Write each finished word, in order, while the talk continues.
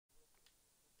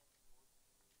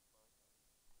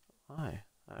Hi.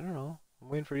 I don't know. I'm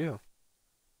waiting for you.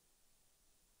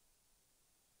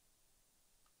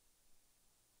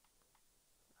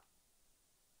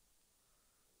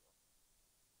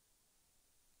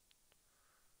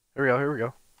 Here we go. Here we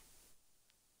go.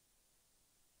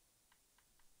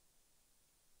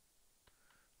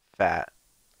 Fat.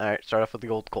 All right. Start off with the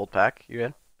gold pack. You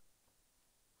in?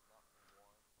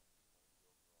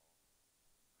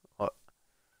 What?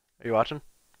 Are you watching?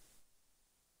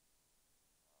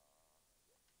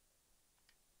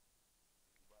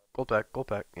 Gold pack. Gold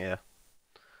pack. Yeah.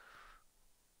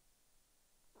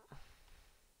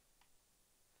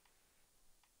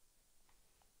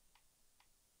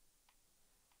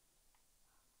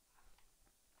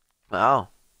 Wow.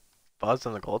 Buzz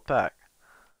on the gold pack.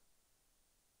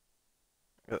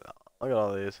 Look at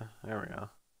all these. There we go.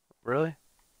 Really?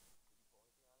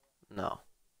 No.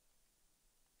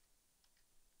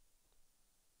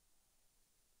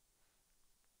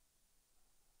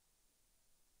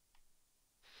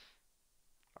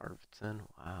 Arvidsson.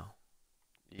 Wow.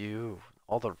 You.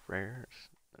 All the rares.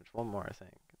 There's one more, I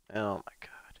think. Oh my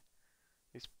god.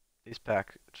 These these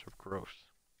packs are gross.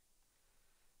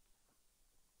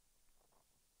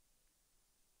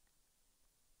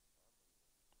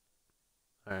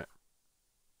 All right.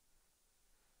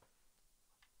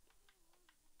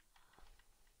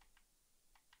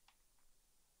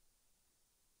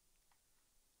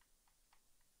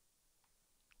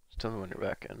 Just tell me when you're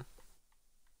back in.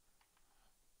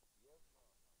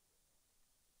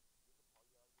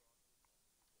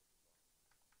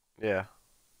 Yeah.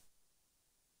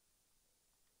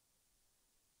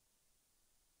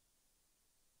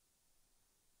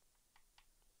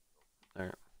 All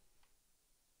right.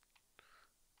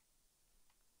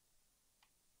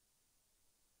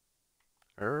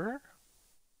 Er.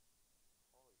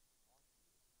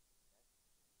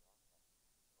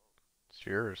 It's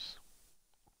yours.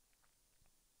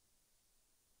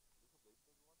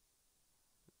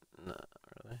 No,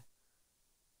 really.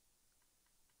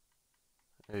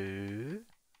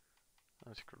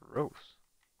 That's gross.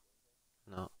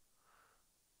 No.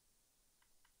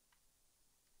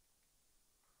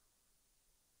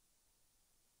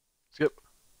 Skip.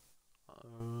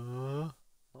 No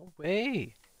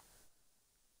way.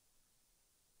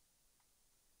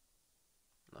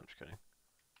 No, I'm just kidding.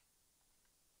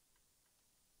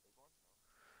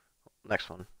 Next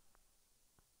one.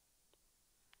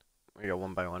 We go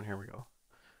one by one. Here we go.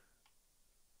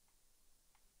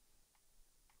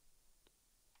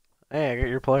 Hey, I got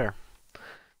your player.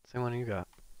 Same one you got.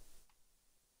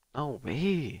 No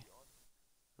way.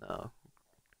 No.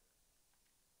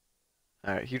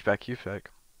 Alright, huge back, huge back.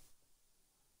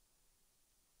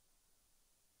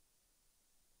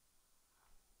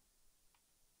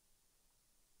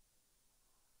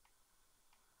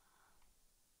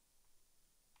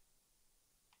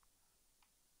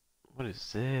 What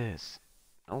is this?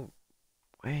 No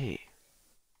way.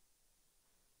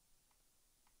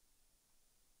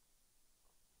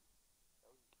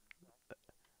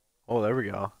 Oh, there we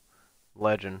go.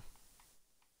 Legend.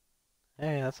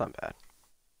 Hey, that's not bad.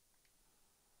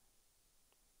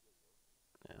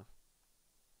 Yeah.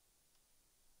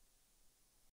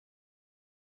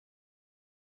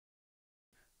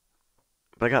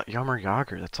 But I got Yammer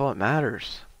Yager. That's all that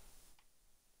matters.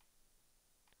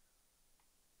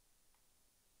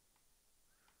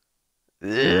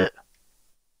 Ugh.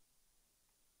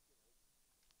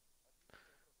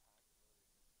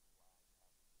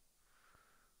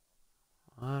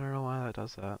 I don't know why that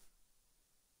does that.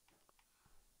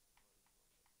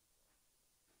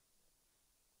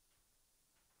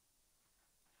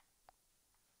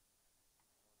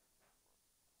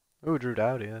 Ooh, Drew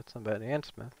Doughty. That's not bad. And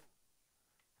Smith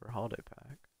for holiday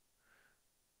pack.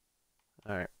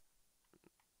 Alright.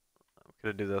 I'm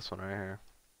gonna do this one right here.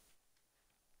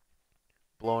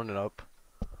 Blowing it up.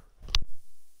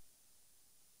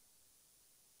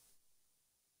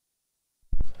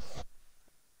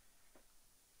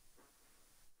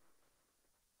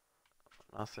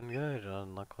 Nothing good, it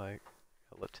doesn't look like.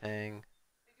 Latang.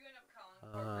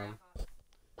 Um,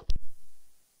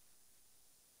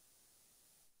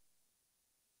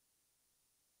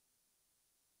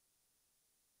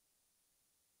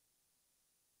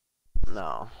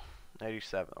 no.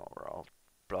 87 overall.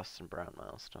 Boston Brown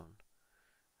milestone.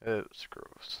 It was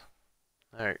gross.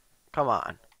 Alright, come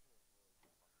on.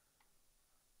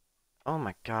 Oh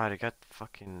my god, I got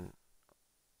fucking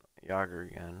Yager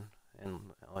again. And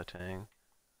Latang.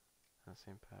 That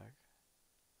same pack.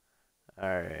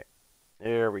 Alright,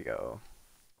 here we go.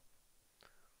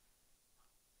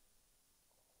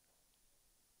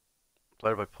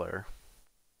 Player by player.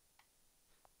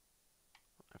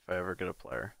 If I ever get a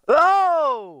player.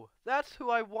 Oh! That's who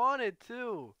I wanted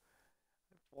too.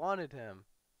 I wanted him.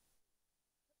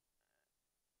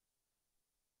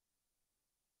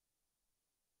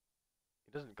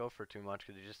 He doesn't go for too much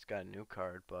because he just got a new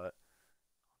card, but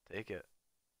I'll take it.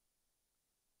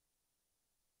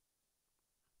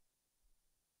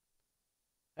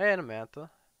 Hey, and Amantha.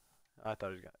 I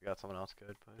thought he got someone else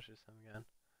good, but it's just him again.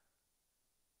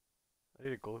 I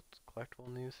need a gold collectible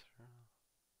in these.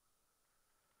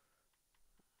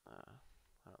 I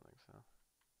don't think so.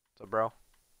 So, bro.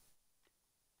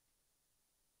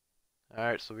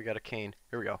 Alright, so we got a cane.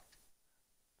 Here we go.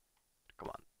 Come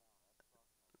on.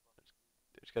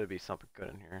 There's gotta be something good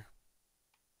in here.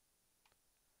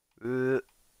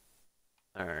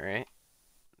 Alright.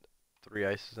 3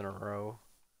 ices in a row.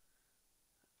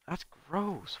 That's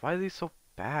gross. Why are these so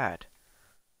bad?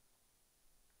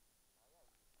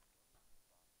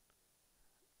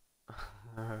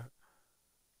 I'm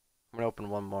gonna open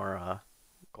one more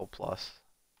gold plus.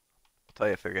 I'll tell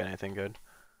you if I get anything good.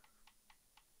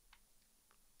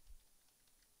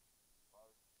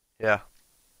 Yeah.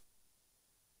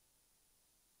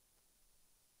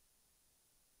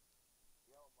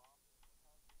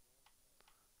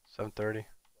 7:30.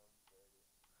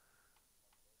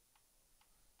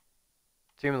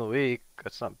 Team of the week.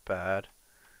 That's not bad.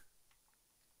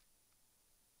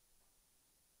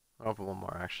 I'll open one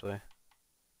more actually.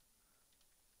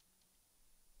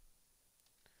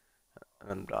 And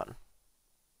then I'm done.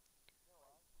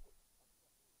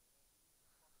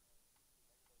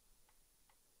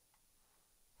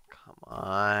 Come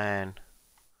on.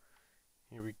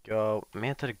 Here we go.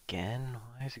 Manta again?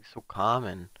 Why is he so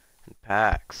common in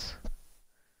packs?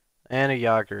 And a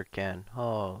Yager again.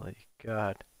 Holy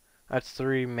god. That's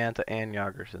 3 Manta and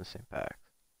Yagers in the same pack.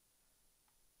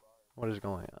 What is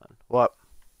going on? What?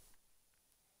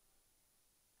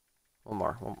 One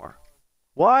more, one more.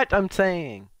 What? I'm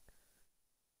saying.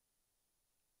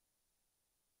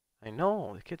 I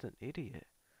know, the kid's an idiot.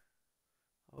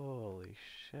 Holy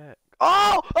shit.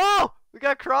 Oh! Oh! We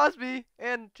got Crosby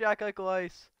and Jack Eichel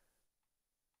Ice.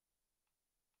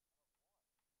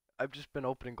 I've just been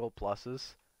opening gold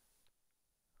pluses.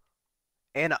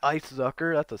 And Ice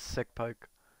Zucker. That's a sick pike.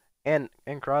 And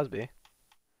Crosby.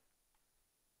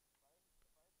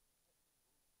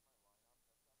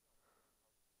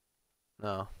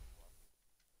 No.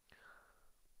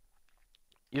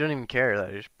 You don't even care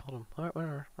that you just pulled him. Alright,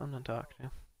 whatever. I'm not talking to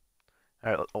you.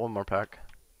 Alright, one more pack.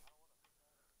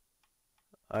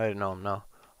 I didn't know him now.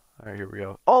 Alright, here we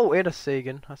go. Oh, and a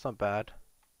Sagan. That's not bad.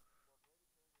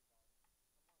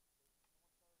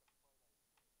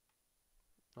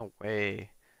 No way.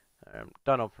 I'm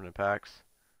done opening packs.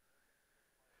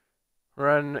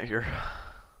 Run here.